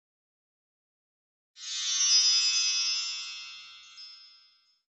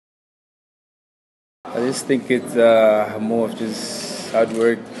I just think it's more of just hard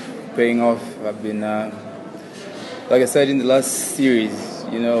work paying off. I've been, like I said in the last series,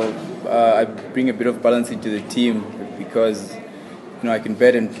 I bring a bit of balance into the team because, I can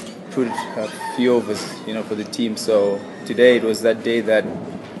bet and put a few overs, for the team. So today it was that day that,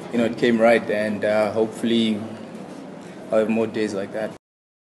 it came right, and hopefully I'll have more days like that.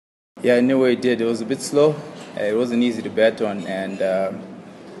 Yeah, I knew it did. It was a bit slow. It wasn't easy to bet on, and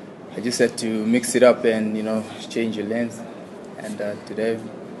I just had to mix it up and change your lanes. And today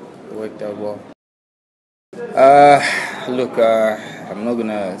it worked out well. Look, I'm not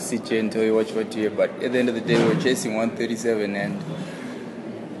gonna sit here and tell you what here, but at the end of the day, we were chasing 137, and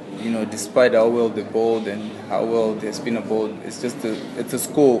despite how well they bowled and how well the spinner bowled, it's a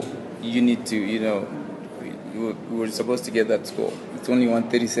score. You need to, we were supposed to get that score. It's only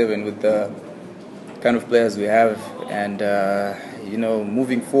 137 with the kind of players we have, and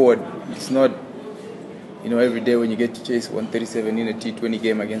moving forward, it's not every day when you get to chase 137 in a T20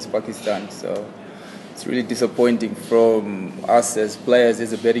 game against Pakistan. So it's really disappointing from us as players,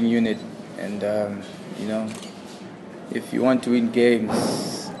 as a betting unit, and if you want to win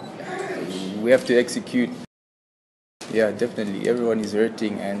games, we have to execute. Yeah, definitely. Everyone is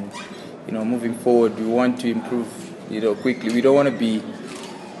hurting, and moving forward, we want to improve. Quickly. We don't want to be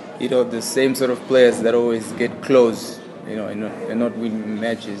the same sort of players that always get close, and not win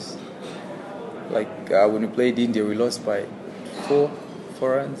matches. Like when we played India, we lost by four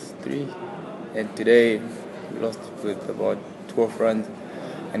runs, 3, and today we lost with about 12 runs,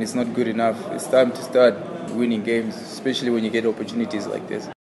 and it's not good enough. It's time to start winning games, especially when you get opportunities like this.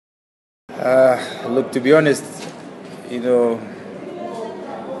 Look, to be honest,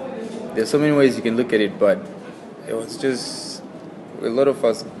 there's so many ways you can look at it, but it was just a lot of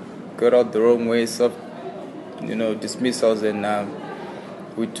us got out the wrong way, soft, dismissals, and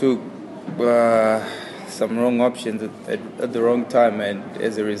we took some wrong options at the wrong time, and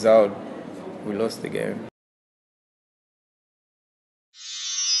as a result, we lost the game.